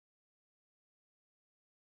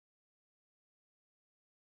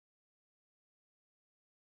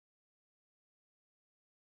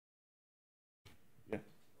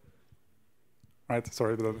Right,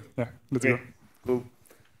 sorry, but yeah, let's go. Cool.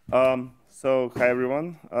 So, hi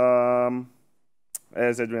everyone.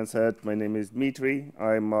 As Adrian said, my name is Dmitry.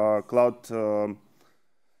 I'm a cloud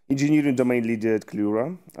engineering domain leader at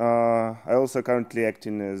Cleura. I also currently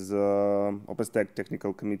acting as OpenStack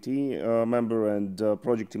Technical Committee member and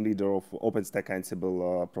project team leader of OpenStack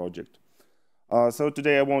Ansible project. So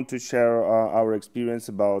today I want to share our experience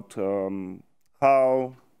about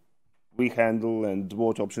how we handle and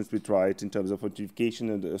what options we tried in terms of authentication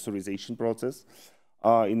and authorization process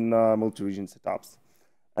in multi-region setups,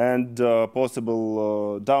 and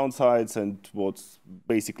possible downsides and what's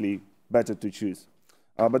basically better to choose.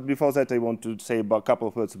 But before that, I want to say a couple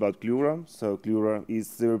of words about Cleura. So Cleura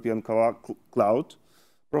is the European cloud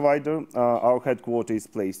provider. Our headquarters is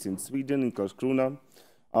placed in Sweden, in Karlskrona.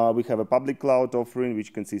 We have a public cloud offering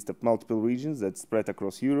which consists of multiple regions that spread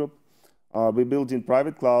across Europe. We build in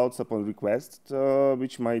private clouds upon request,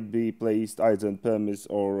 which might be placed either on premise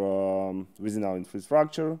or within our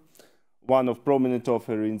infrastructure. One of prominent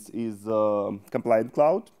offerings is compliant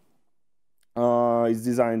cloud. It's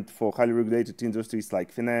designed for highly regulated industries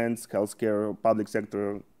like finance, healthcare, public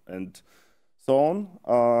sector, and so on.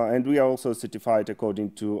 And we are also certified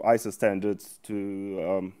according to ISO standards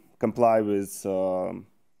to comply with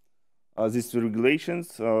these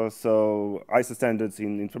regulations, so ISO standards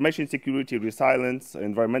in information security, resilience,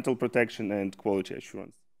 environmental protection, and quality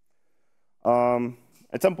assurance.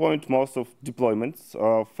 At some point, most of deployments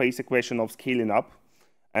face a question of scaling up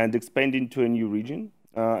and expanding to a new region,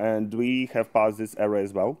 and we have passed this era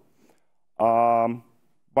as well.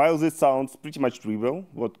 While this sounds pretty much trivial,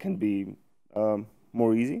 what can be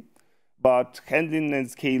more easy, but handling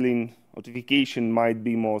and scaling authentication might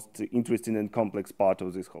be most interesting and complex part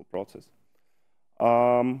of this whole process.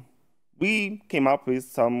 We came up with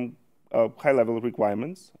some high-level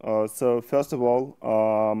requirements. So first of all,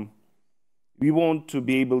 we want to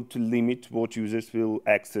be able to limit what users will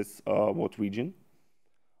access what region.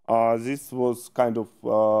 This was kind of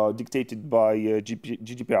dictated by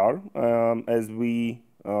GDPR, as we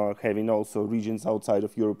having also regions outside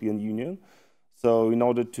of European Union. So in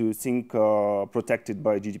order to sync protected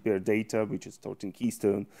by GDPR data, which is stored in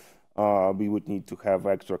Keystone, we would need to have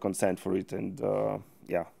extra consent for it. And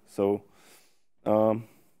yeah, so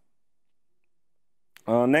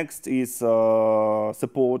next is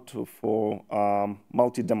support for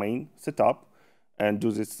multi-domain setup and do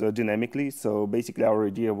this dynamically. So basically our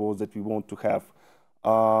idea was that we want to have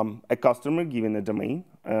a customer given a domain,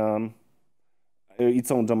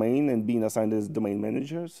 its own domain, and being assigned as domain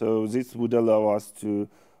manager. So this would allow us to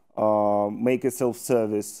make a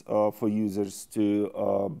self-service for users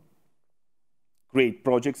to create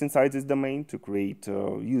projects inside this domain, to create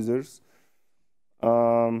users.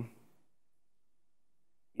 Yeah,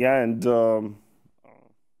 and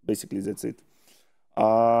basically that's it.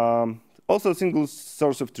 Also, single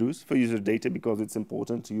source of truth for user data, because it's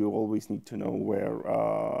important. You always need to know where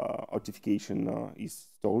authentication is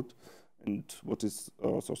stored and what is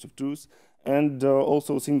source of truth. And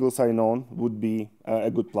also single sign-on would be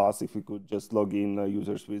a good plus if we could just log in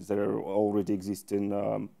users with their already existing,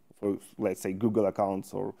 for, let's say, Google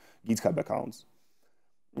accounts or GitHub accounts.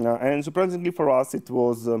 And surprisingly for us, it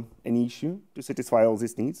was an issue to satisfy all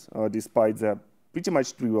these needs, despite the pretty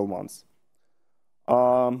much trivial ones.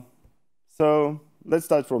 So let's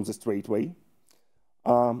start from the straight way.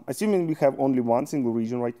 Assuming we have only one single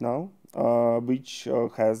region right now, which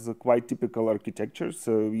has a quite typical architecture.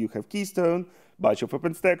 So you have Keystone, bunch of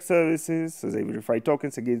OpenStack services, so they verify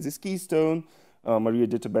tokens against this Keystone,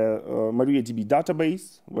 MariaDB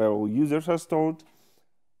database, where all users are stored,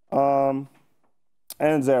 and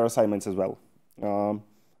their assignments as well.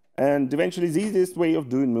 And eventually, the easiest way of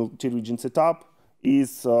doing multi-region setup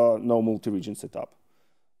is no multi-region setup.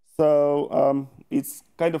 So it's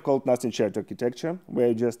kind of called nothing shared architecture, where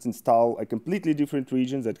you just install a completely different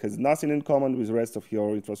region that has nothing in common with the rest of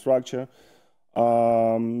your infrastructure.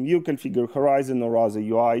 You configure Horizon or other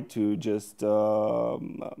UI to just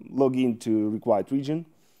log into required region.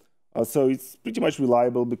 So it's pretty much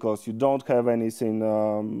reliable because you don't have anything,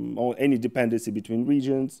 or any dependency between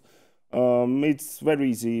regions. It's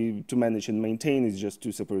very easy to manage and maintain. It's just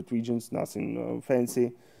two separate regions, nothing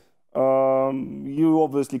fancy. You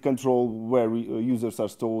obviously control where users are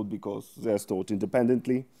stored because they're stored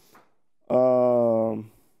independently.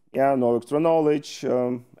 Yeah, no extra knowledge.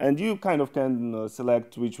 And you kind of can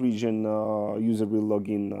select which region user will log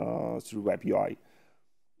in through Web UI.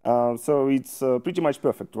 So it's pretty much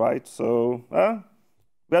perfect, right? So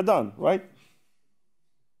we're done, right?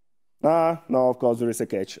 No, of course, there is a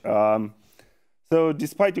catch. So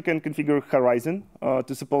despite you can configure Horizon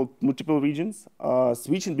to support multiple regions,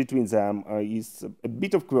 switching between them is a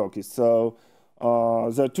bit of quirky. So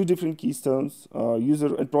there are two different keystones.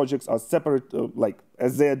 User and projects are separate, like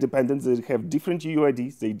as they are dependent, they have different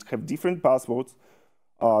UIDs, they have different passwords,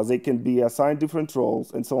 they can be assigned different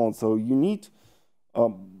roles, and so on. So you need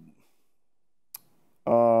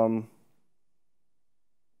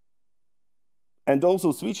and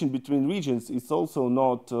also switching between regions is also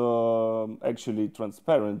not actually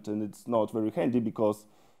transparent, and it's not very handy because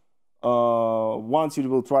once you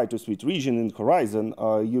will try to switch region in Horizon,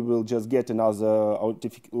 you will just get another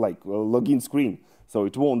login screen. So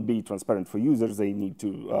it won't be transparent for users. They need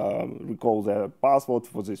to recall their password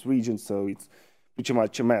for this region, so it's pretty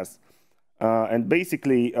much a mess. And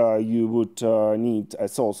basically, you would need a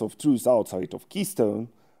source of truth outside of Keystone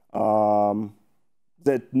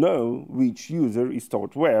that know which user is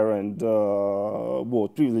stored where and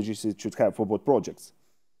what privileges it should have for what projects.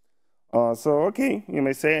 So, okay, you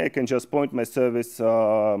may say I can just point my service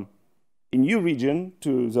in new region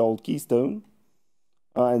to the old Keystone.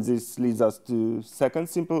 And this leads us to second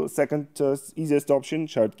easiest option,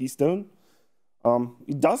 shared Keystone.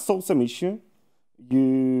 It does solve some issue.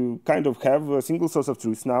 You kind of have a single source of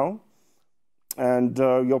truth now. And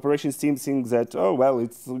your operations team thinks that, oh, well,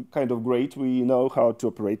 it's kind of great. We know how to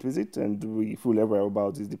operate with it, and we're fully aware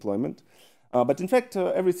about this deployment. But in fact,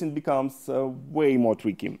 everything becomes way more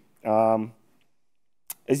tricky. As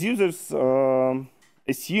users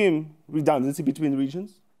assume redundancy between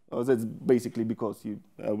regions, that's basically because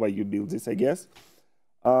why you build this, I guess.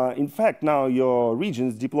 In fact, now your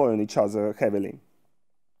regions deploy on each other heavily.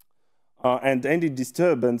 And any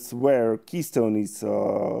disturbance where Keystone is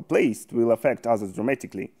placed will affect others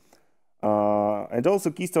dramatically. And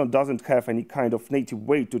also, Keystone doesn't have any kind of native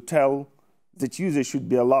way to tell that users should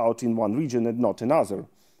be allowed in one region and not another.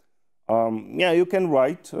 Yeah, you can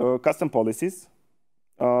write custom policies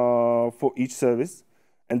for each service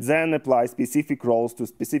and then apply specific roles to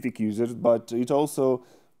specific users, but it also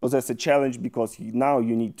possesses a challenge because now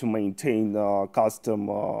you need to maintain custom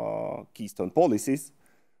Keystone policies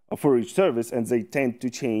for each service, and they tend to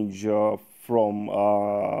change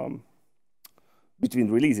from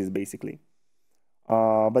between releases, basically.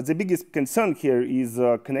 But the biggest concern here is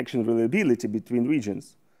connection reliability between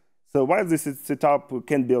regions. So while this setup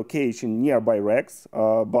can be okay in nearby racks,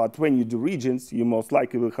 but when you do regions, you most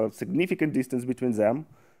likely will have significant distance between them,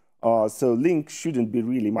 so link shouldn't be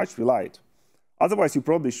really much relied. Otherwise, you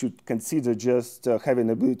probably should consider just having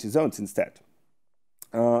ability zones instead.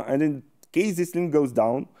 And in case this link goes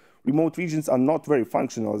down, remote regions are not very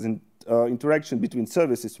functional, as interaction between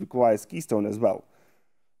services requires Keystone as well.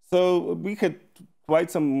 So we had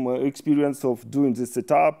quite some experience of doing this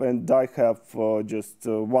setup, and I have just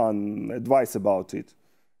one advice about it.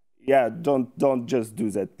 Yeah, don't just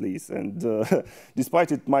do that, please. And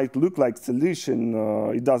despite it might look like solution,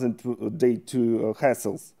 it doesn't date to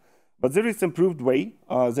hassles. But there is improved way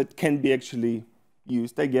that can be actually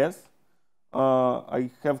used, I guess.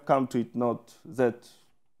 I have come to it not that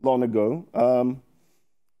long ago,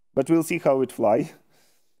 but we'll see how it flies.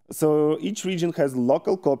 So each region has a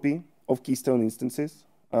local copy of Keystone instances,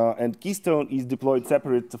 and Keystone is deployed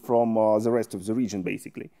separate from the rest of the region,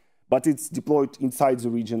 basically. But it's deployed inside the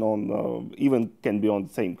region on, even can be on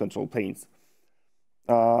the same control planes.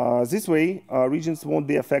 This way, regions won't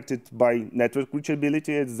be affected by network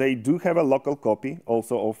reachability, as they do have a local copy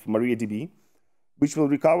also of MariaDB, which will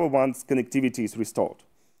recover once connectivity is restored.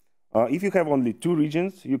 If you have only two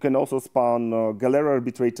regions, you can also spawn Galera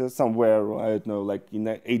arbitrator somewhere, I don't know, like in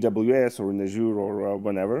AWS or in Azure or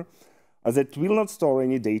whenever, that will not store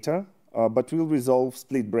any data, but will resolve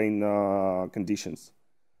split brain conditions.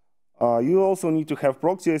 You also need to have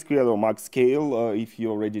proxy SQL or max scale if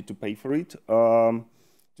you're ready to pay for it,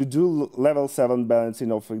 to do level 7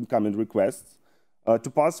 balancing of incoming requests, to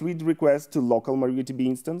pass read requests to local MariaDB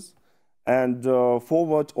instance, and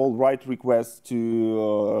forward all write requests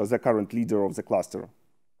to the current leader of the cluster.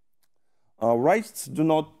 Writes do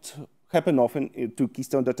not happen often to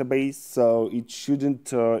Keystone database, so it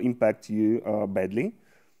shouldn't impact you badly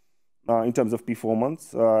in terms of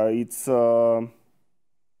performance. It's still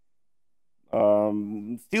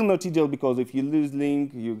not ideal because if you lose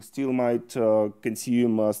link, you still might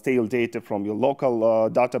consume stale data from your local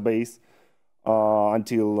database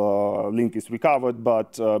until link is recovered,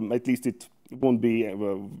 but at least it won't be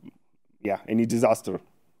any disaster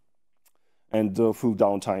and full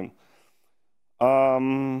downtime.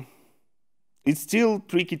 It's still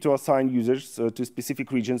tricky to assign users to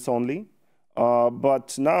specific regions only,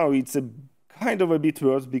 but now it's kind of a bit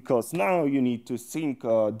worse because now you need to sync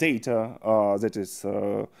data that is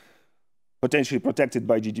potentially protected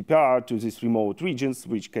by GDPR to these remote regions,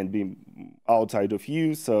 which can be outside of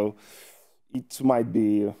you. So it might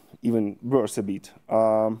be even worse a bit.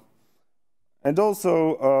 And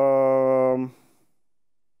also,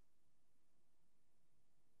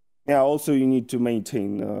 yeah, also you need to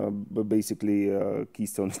maintain basically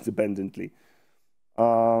Keystone independently.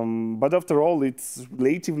 But after all, it's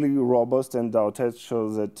relatively robust, and our test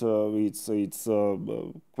shows that it's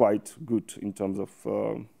quite good in terms of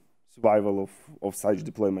survival of such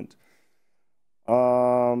deployment.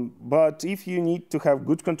 But if you need to have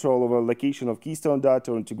good control over location of Keystone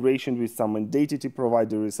data or integration with some identity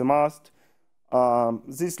provider is a must,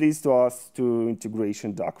 this leads to us to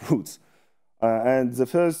integration dark woods. And the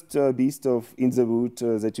first beast in the wood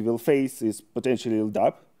that you will face is potentially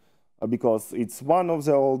LDAP, because it's one of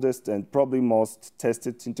the oldest and probably most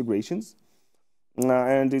tested integrations.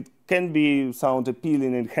 And it can sound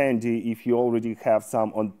appealing and handy if you already have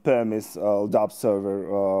some on-premise LDAP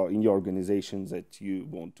server in your organization that you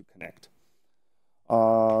want to connect.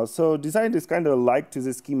 So design is kind of like to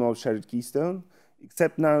the schema of shared Keystone,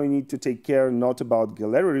 except now you need to take care not about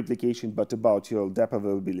galera replication, but about your LDAP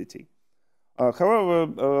availability. However,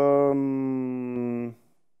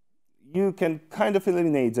 you can kind of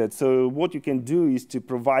eliminate that. So what you can do is to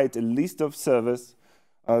provide a list of servers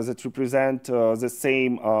that represent the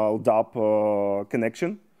same LDAP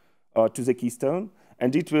connection to the Keystone,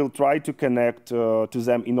 and it will try to connect to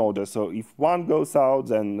them in order. So if one goes out,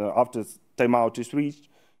 then after timeout is reached,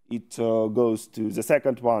 it goes to the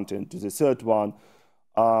second one and to the third one.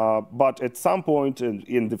 But at some point,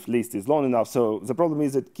 in the list is long enough, so the problem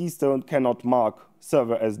is that Keystone cannot mark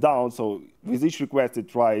server as down, so with each request it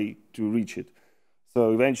try to reach it.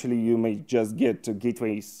 So eventually you may just get a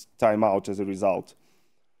gateway's timeout as a result.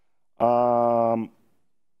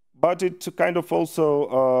 But it kind of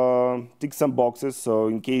also ticks some boxes. So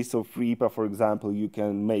in case of REPA, for example, you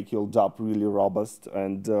can make your LDAP really robust,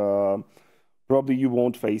 and probably you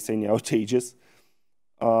won't face any outages.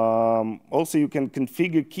 Also, you can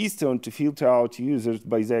configure Keystone to filter out users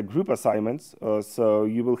by their group assignments, so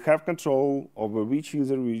you will have control over which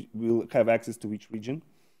user will have access to which region.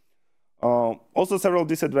 Also, several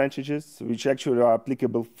disadvantages, which actually are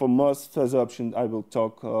applicable for most further options I will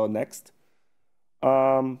talk next.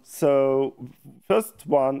 So first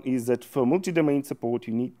one is that for multi-domain support,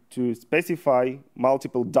 you need to specify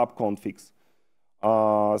multiple DAP configs.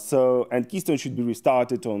 And Keystone should be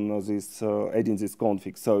restarted on this, adding this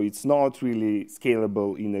config. So it's not really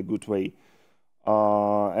scalable in a good way.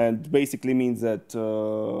 And basically means that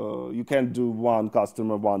you can't do one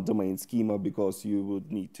customer, one domain schema, because you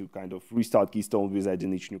would need to kind of restart Keystone with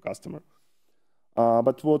adding each new customer.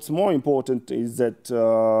 But what's more important is that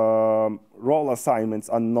role assignments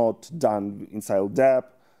are not done inside LDAP.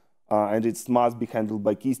 And it must be handled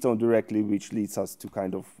by Keystone directly, which leads us to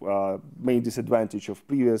kind of main disadvantage of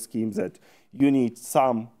previous schemes, that you need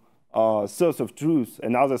some source of truth,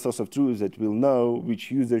 another source of truth that will know which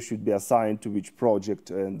user should be assigned to which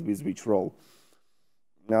project and with which role.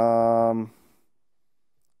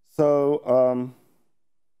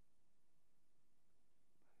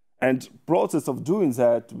 And process of doing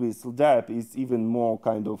that with LDAP is even more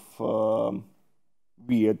kind of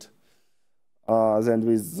weird than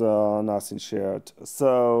with nothing shared.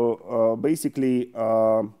 So basically,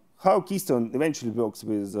 how Keystone eventually works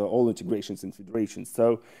with all integrations and federations.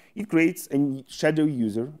 So it creates a shadow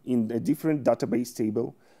user in a different database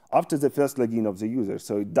table after the first login of the user.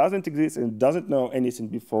 So it doesn't exist and doesn't know anything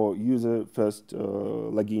before user first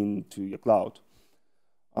login to your cloud,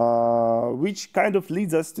 which kind of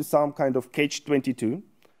leads us to some kind of catch-22,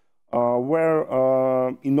 where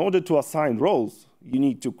in order to assign roles, you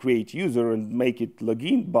need to create user and make it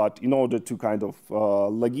login, but in order to kind of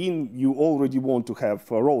login, you already want to have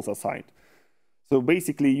roles assigned. So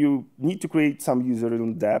basically, you need to create some user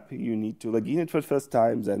in LDAP, you need to login it for the first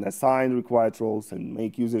time, then assign required roles and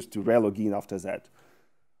make users to re-login after that.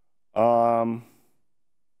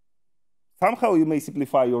 Somehow you may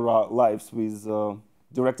simplify your lives with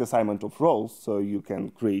direct assignment of roles, so you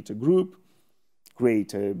can create a group,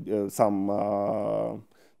 create some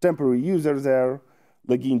temporary user there,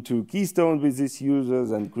 log into Keystone with these users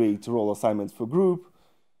and create role assignments for group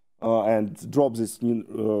and drop this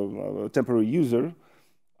new temporary user.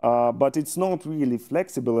 But it's not really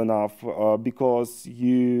flexible enough because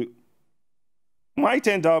you might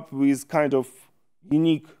end up with kind of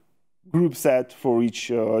unique group set for each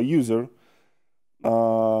user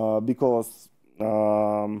because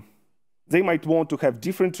they might want to have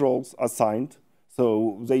different roles assigned.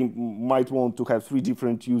 So they might want to have 3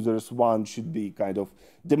 different users. One should be kind of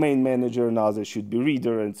domain manager, another should be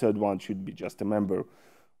reader, and third one should be just a member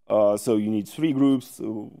So you need 3 groups,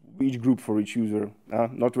 each group for each user.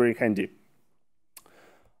 Not very handy.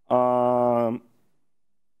 And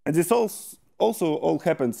this also all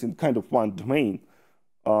happens in kind of one domain.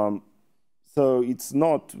 So it's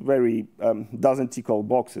not very, doesn't tick all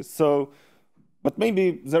boxes. So, but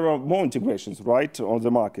maybe there are more integrations, right, on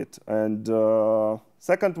the market. And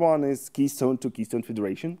second one is Keystone to Keystone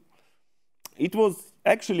Federation. It was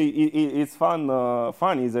actually, it's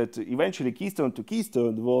funny that eventually Keystone to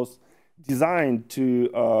Keystone was designed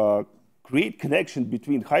to create connection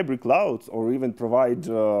between hybrid clouds or even provide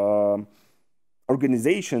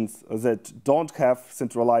organizations that don't have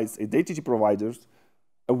centralized identity providers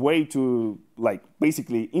a way to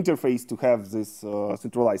basically interface to have this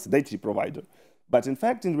centralized identity provider. But in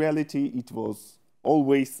fact, in reality, it was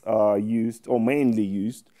always used or mainly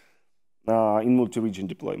used in multi-region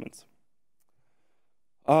deployments.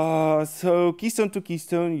 So Keystone to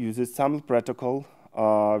Keystone uses SAML protocol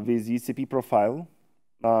with ECP profile.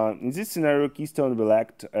 In this scenario, Keystone will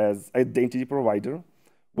act as identity provider,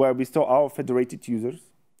 where we store our federated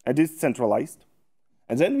users, and it's centralized.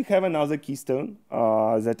 And then we have another Keystone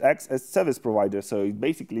that acts as service provider. So it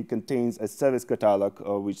basically contains a service catalog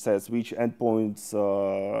which says which endpoints,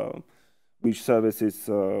 which services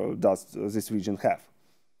does this region have.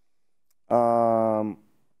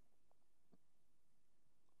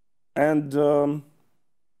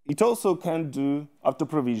 It also can do auto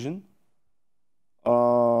provision.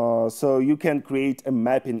 So you can create a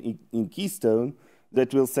mapping in Keystone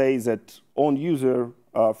that will say that on user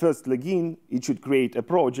first login, it should create a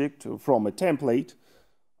project from a template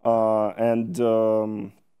and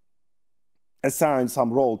assign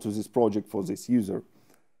some role to this project for this user.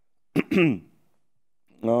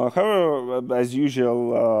 However, as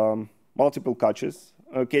usual, multiple catches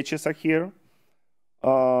are here.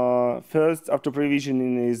 First, auto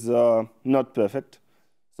provisioning is not perfect.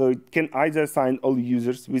 So it can either assign all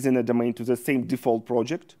users within a domain to the same default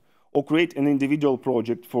project or create an individual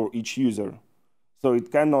project for each user. So it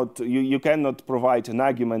cannot, you cannot provide an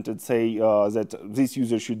argument and say that this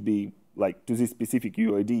user should be to this specific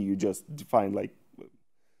UID. You just define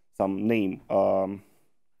some name. And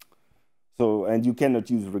you cannot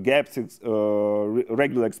use regex,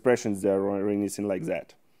 regular expressions there or anything like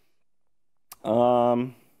that.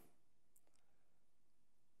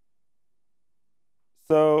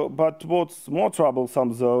 But what's more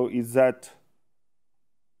troublesome though is that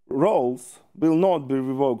roles will not be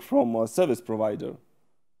revoked from a service provider.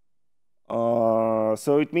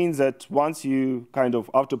 So it means that once you kind of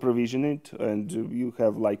auto provision it and you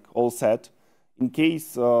have all set, in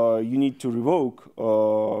case you need to revoke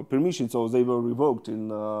permissions or they were revoked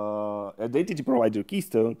in identity provider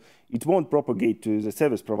Keystone, it won't propagate to the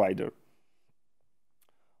service provider.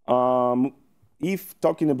 If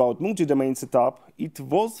talking about multi-domain setup, it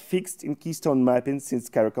was fixed in Keystone mapping since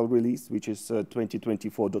Caracal release, which is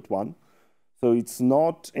 2024.1. So it's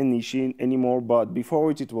not an issue anymore, but before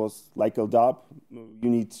it was LDAP. You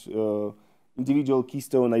need individual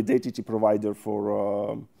Keystone identity provider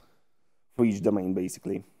for each domain,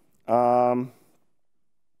 basically. And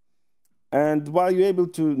while you're able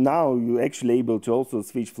to, now you're actually able to also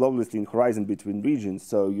switch flawlessly in Horizon between regions.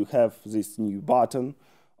 So you have this new button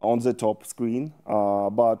on the top screen,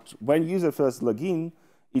 but when user first login,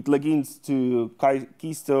 it logins to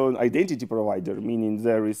Keystone identity provider, meaning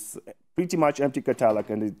there is pretty much empty catalog,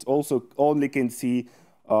 and it also only can see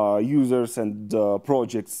users and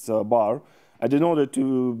projects bar. And in order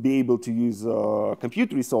to be able to use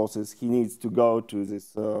compute resources, he needs to go to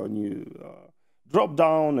this new drop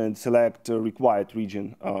down and select required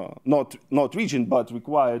region, not region, but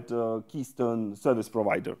required Keystone service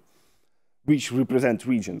provider, which represent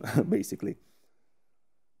region, basically.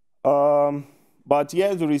 But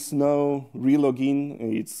yeah, there is no relogin.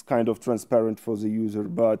 It's kind of transparent for the user,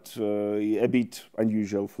 but a bit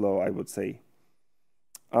unusual flow, I would say.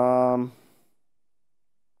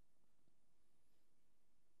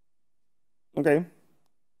 Okay.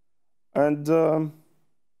 And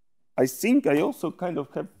I think I also kind of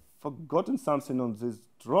have forgotten something on this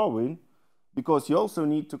drawing, because you also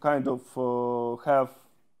need to kind of have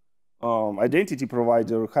identity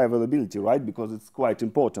provider high availability, right? Because it's quite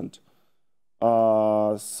important.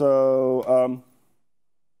 But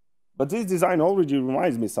this design already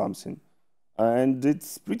reminds me something, and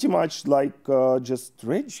it's pretty much like just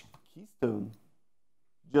reg Keystone,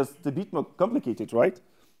 just a bit more complicated, right?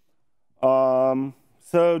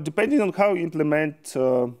 So depending on how you implement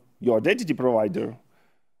your identity provider,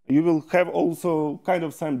 you will have also kind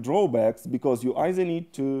of some drawbacks, because you either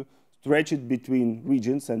need to stretch it between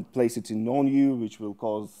regions and place it in non-U, which will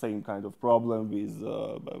cause same kind of problem with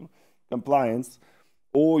compliance.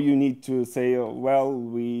 or you need to say, well,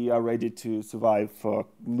 we are ready to survive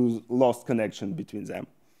lost connection between them.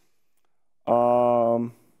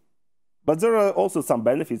 But there are also some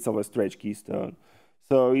benefits of a stretch keystone.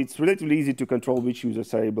 So it's relatively easy to control which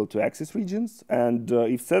users are able to access regions, and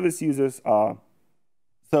if service users are,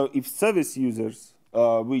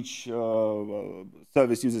 which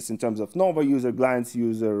service users in terms of Nova user, Glance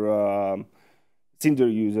user, Cinder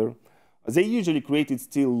user, they usually created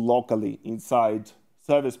still locally inside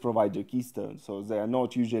service provider keystone, so they are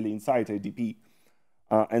not usually inside IDP.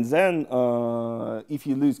 And then if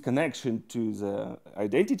you lose connection to the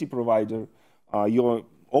identity provider, your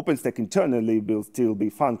OpenStack internally will still be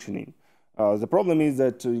functioning. The problem is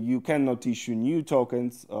that you cannot issue new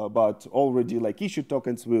tokens, but already like issued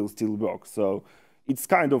tokens will still work. So it's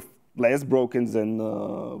kind of less broken than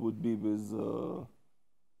would be with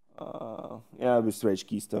Stretch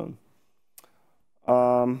Keystone.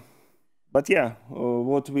 But yeah,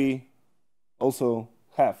 what we also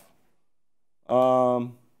have.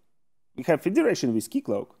 We have federation with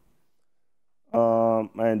Keycloak.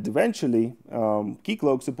 And eventually,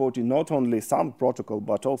 Keycloak supported not only some protocol,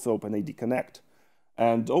 but also OpenID Connect.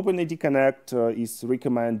 And OpenID Connect is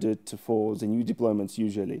recommended for the new deployments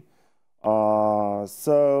usually.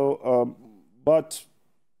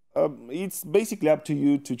 It's basically up to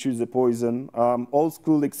you to choose the poison. Old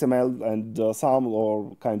school XML and some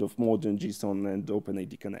or kind of modern JSON and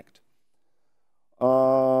OpenID Connect.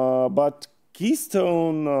 But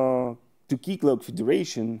Keystone to Keycloak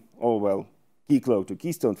federation, Keycloak to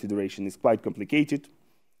Keystone federation is quite complicated.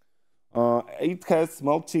 It has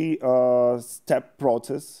multi-step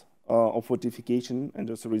process of authentication and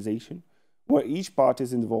authorization, where each part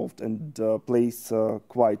is involved and plays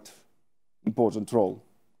quite important role.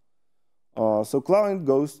 So client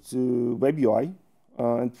goes to web UI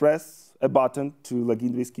and press a button to log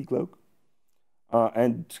in with Keycloak.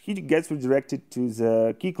 And he gets redirected to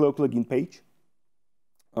the Keycloak login page,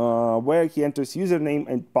 where he enters username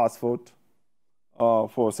and password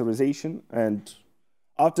for authorization. And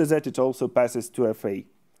after that, it also passes to FA.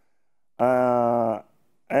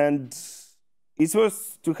 And it's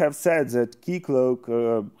worth to have said that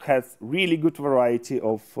Keycloak has really good variety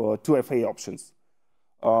of 2FA options.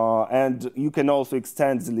 And you can also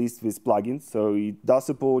extend the list with plugins. So it does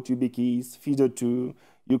support YubiKeys, Feeder2.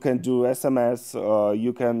 You can do SMS.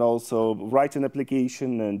 You can also write an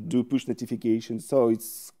application and do push notifications. So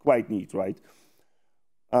it's quite neat, right?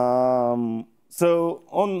 So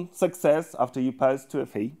on success, after you pass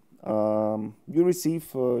 2FA, you receive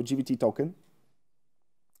a GVT token.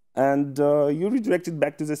 And you redirect it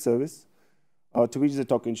back to the service to which the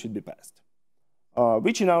token should be passed,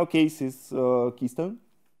 which in our case is Keystone.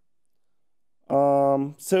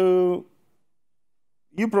 So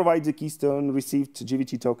you provide the Keystone received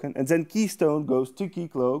GVT token, and then Keystone goes to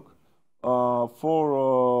Keycloak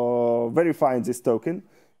for verifying this token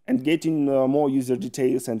and getting more user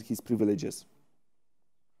details and his privileges.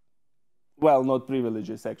 Well, not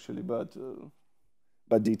privileges actually, but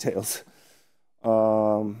details.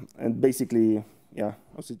 And basically, yeah,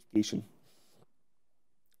 authentication.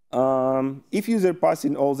 If user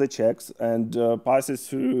passes all the checks and passes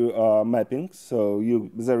through mapping, so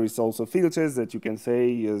there is also filters that you can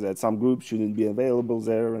say that some groups shouldn't be available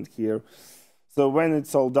there and here. So when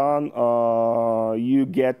it's all done, you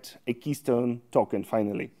get a Keystone token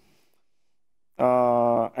finally.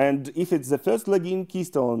 And if it's the first login,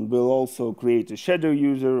 Keystone will also create a shadow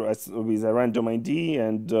user with a random ID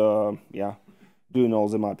and doing all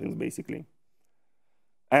the mappings basically.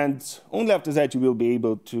 And only after that you will be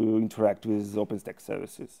able to interact with OpenStack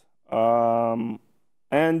services. And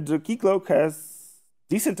Keycloak has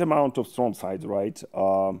decent amount of strong sides, right?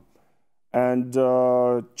 And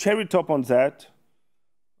cherry top on that,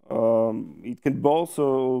 it can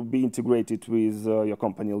also be integrated with your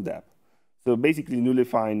company LDAP. So basically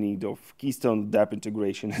nullifying need of Keystone DApp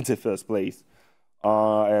integration in the first place,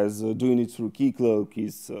 as doing it through Keycloak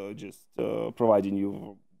is just providing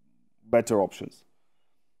you better options.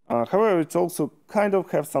 However, it also kind of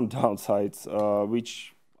have some downsides,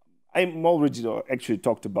 which I'm already actually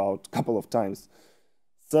talked about a couple of times.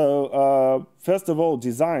 So first of all,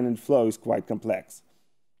 design and flow is quite complex.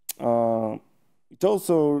 It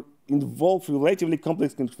also involves relatively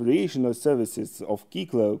complex configuration of services of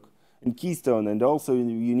Keycloak and Keystone, and also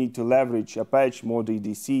you need to leverage Apache Mod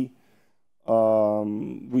ADC,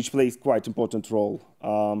 which plays quite important role.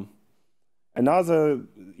 Another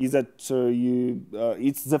is that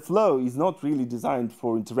the flow is not really designed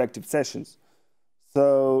for interactive sessions.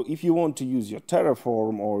 So if you want to use your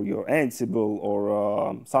Terraform or your Ansible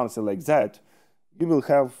or something like that, you will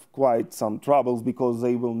have quite some troubles because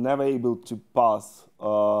they will never able to pass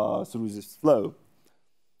through this flow.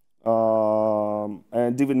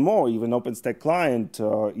 And even more, even OpenStack client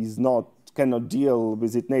cannot deal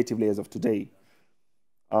with it natively as of today.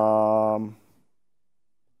 So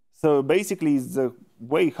basically, the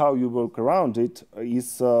way how you work around it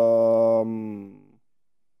is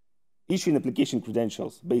issuing application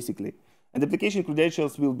credentials, basically. And application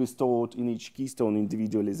credentials will be stored in each keystone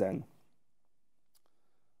individually then,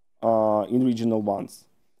 in regional ones.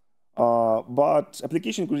 But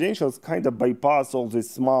application credentials kind of bypass all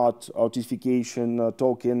this smart authentication,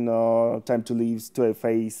 token, time to leave,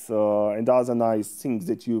 2FAs, and other nice things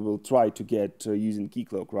that you will try to get using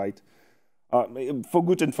Keycloak, right? For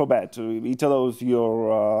good and for bad. It allows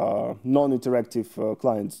your non-interactive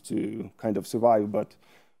clients to kind of survive, but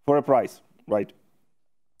for a price, right?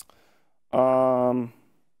 But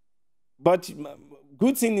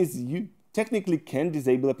good thing is you technically can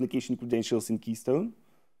disable application credentials in Keystone,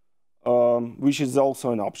 which is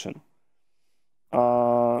also an option.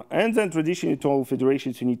 And then traditionally to all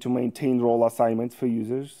federations, you need to maintain role assignments for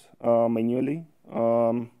users manually.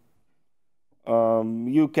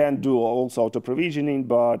 You can do also auto-provisioning,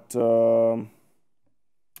 but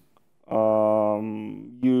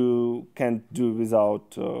you can't do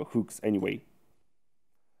without hooks anyway.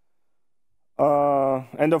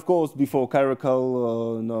 And of course, before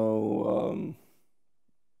Caracal, no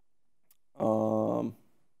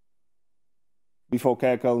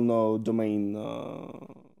domain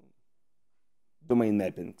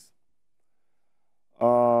mappings.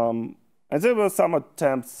 And there were some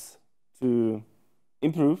attempts to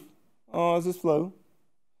improve this flow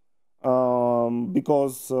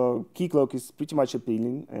because Keycloak is pretty much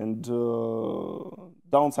appealing and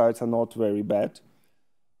downsides are not very bad.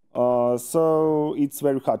 So it's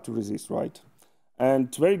very hard to resist, right?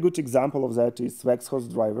 And very good example of that is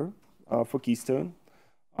Waxhost driver for Keystone.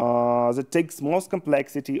 That takes most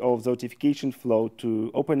complexity of the authentication flow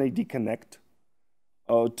to OpenID Connect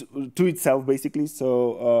to itself, basically.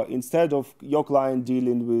 So instead of your client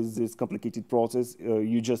dealing with this complicated process,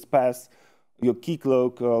 you just pass your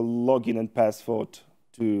Keycloak login and password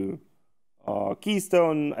to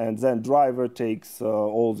Keystone, and then driver takes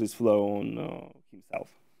all this flow on himself.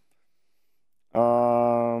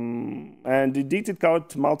 And it did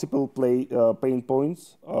cut multiple pain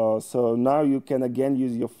points. So now you can again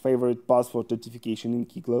use your favorite password authentication in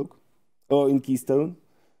Keycloak or in Keystone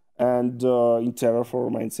and in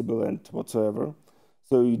Terraform, Ansible, and whatsoever.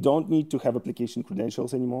 So you don't need to have application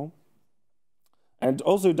credentials anymore. And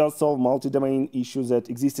also it does solve multi-domain issues that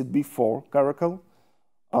existed before Caracal,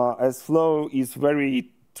 as Flow is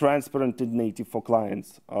very transparent and native for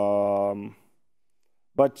clients.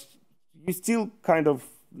 But you still kind of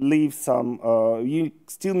leave some, you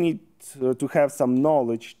still need to have some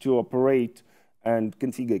knowledge to operate and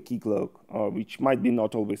configure Keycloak, which might be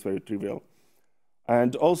not always very trivial.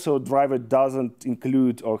 And also driver doesn't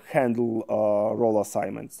include or handle role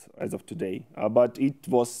assignments as of today. But it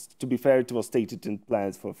was, to be fair, it was stated in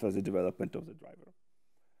plans for further development of the driver.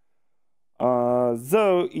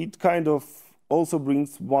 Though it kind of also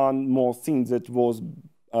brings one more thing that was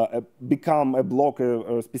become a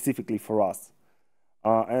blocker specifically for us.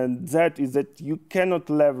 And that is that you cannot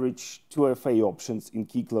leverage 2FA options in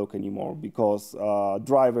Keycloak anymore because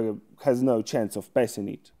driver has no chance of passing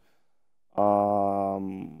it.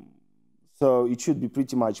 So it should be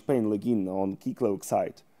pretty much plain login on Keycloak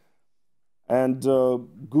side. And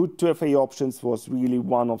good 2FA options was really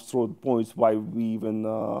one of the points why we even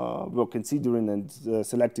were considering and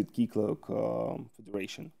selected Keycloak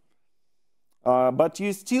Federation. But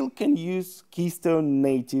you still can use Keystone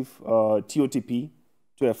native TOTP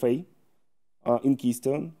 2FA in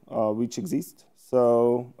Keystone, which exists.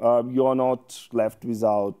 So you are not left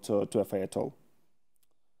without 2FA at all.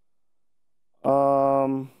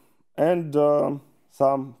 And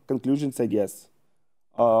some conclusions, I guess.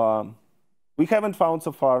 We haven't found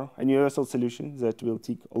so far a universal solution that will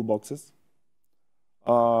tick all boxes.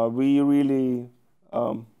 We really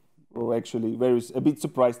were actually a bit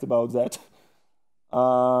surprised about that.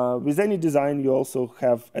 With any design, you also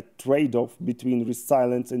have a trade-off between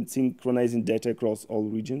resilience and synchronizing data across all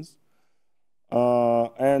regions.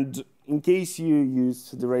 And in case you use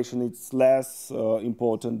federation, it's less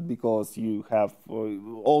important because you have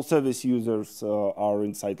all service users are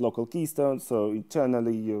inside local Keystone, so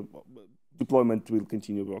internally your deployment will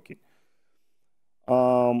continue working.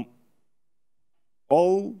 All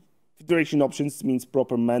federation options means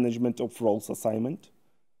proper management of roles assignment.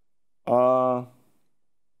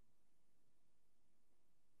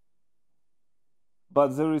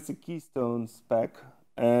 But there is a Keystone spec,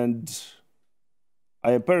 and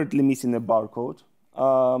I apparently missing a barcode,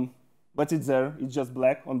 but it's there. It's just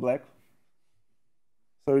black on black,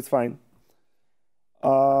 so it's fine.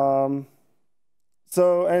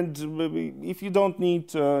 So, and if you don't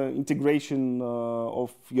need integration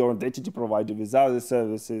of your identity provider with other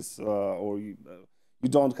services, or you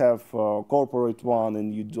don't have a corporate one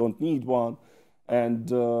and you don't need one, and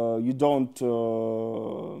you don't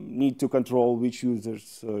need to control which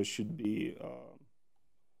users should be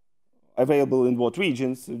available in what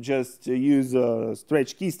regions, just use a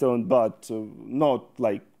stretch keystone, but not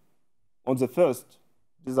like on the first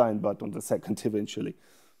design, but on the second eventually.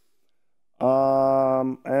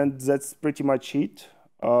 And that's pretty much it.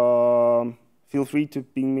 Feel free to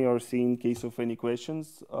ping me or see in case of any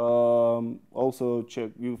questions. Also,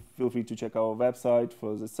 feel free to check our website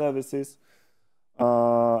for the services.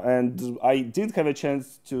 And I did have a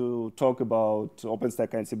chance to talk about OpenStack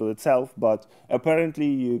Ansible itself, but apparently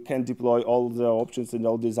you can deploy all the options and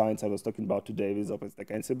all designs I was talking about today with OpenStack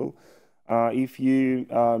Ansible. If you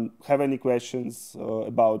have any questions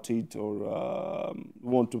about it or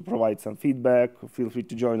want to provide some feedback, feel free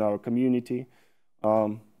to join our community.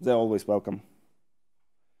 They're always welcome.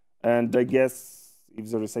 And I guess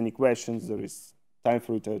if there is any questions, there is time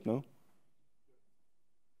for it, I don't know.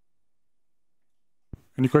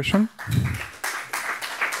 Any question?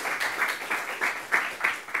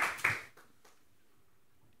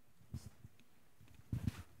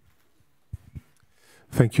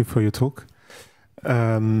 Thank you for your talk.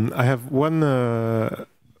 I have one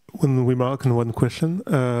remark and one question.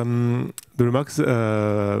 The remark is,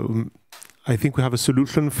 I think we have a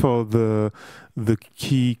solution for the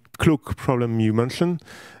key cloak problem you mentioned,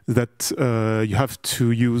 that you have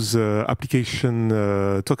to use application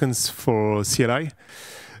tokens for CLI.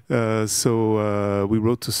 So we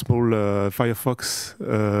wrote a small Firefox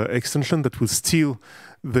extension that will steal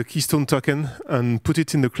the keystone token and put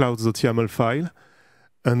it in the clouds.yaml file.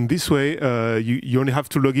 And this way, you only have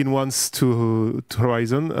to log in once to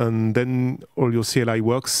Horizon, and then all your CLI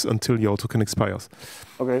works until your token expires.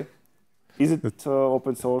 Okay. Is it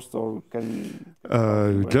open source, or can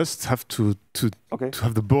you just have to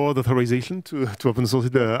have the board authorization to open source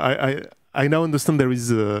it? I now understand there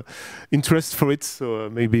is interest for it, so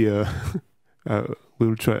maybe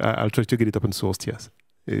we'll try. I'll try to get it open sourced. Yes.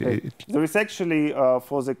 Okay. There is actually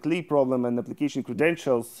for the CLI problem and application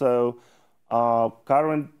credentials. So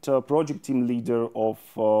current project team leader of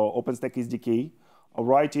OpenStack SDK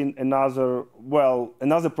writing another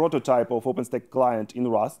prototype of OpenStack client in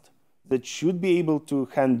Rust that should be able to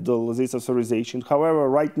handle this authorization. However,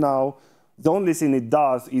 right now, the only thing it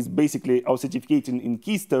does is basically authenticating in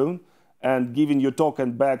Keystone and giving your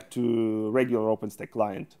token back to regular OpenStack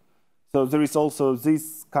client. So there is also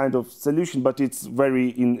this kind of solution, but it's very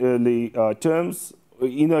in early terms,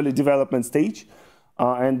 in early development stage.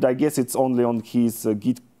 And I guess it's only on his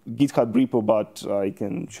GitHub repo, but I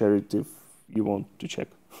can share it if you want to check.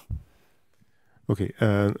 Okay,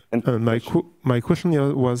 my question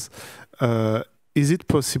here was, is it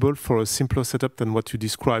possible for a simpler setup than what you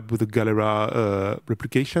described with the Galera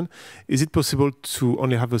replication? Is it possible to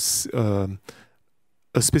only have a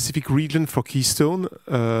specific region for Keystone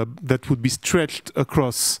that would be stretched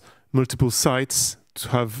across multiple sites to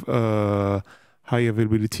have high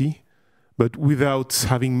availability, but without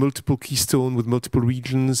having multiple Keystone with multiple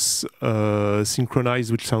regions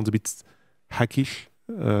synchronized, which sounds a bit hackish?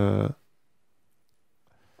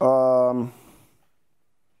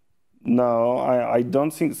 No, I don't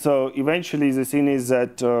think so. Eventually, the thing is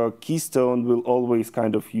that Keystone will always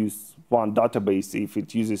kind of use one database. If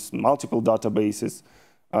it uses multiple databases,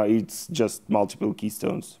 it's just multiple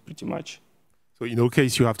keystones, pretty much. So in all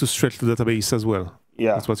cases, you have to stretch the database as well.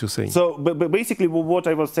 Yeah, that's what you're saying. So, but basically, what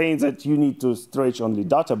I was saying is that you need to stretch only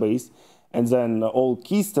database, and then all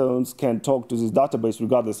keystones can talk to this database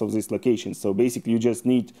regardless of this location. So basically, you just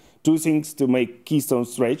need two things to make Keystone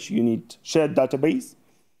stretch. You need shared database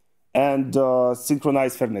and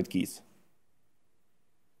synchronized Fernet keys.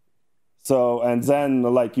 So, and then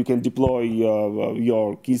like you can deploy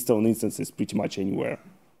your Keystone instances pretty much anywhere.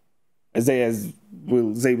 They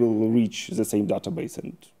will reach the same database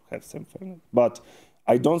and have some Fernet. But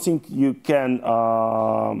I don't think you can.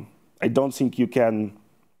 I don't think you can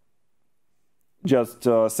just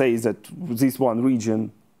say that this one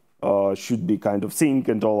region should be kind of sync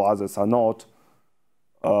and all others are not,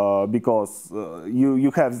 because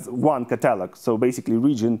you have one catalog. So basically,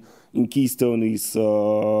 region in Keystone is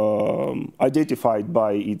identified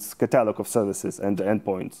by its catalog of services and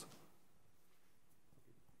endpoints,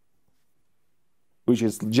 which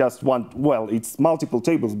is just one. Well, it's multiple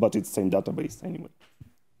tables, but it's the same database anyway.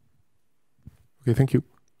 Okay, thank you.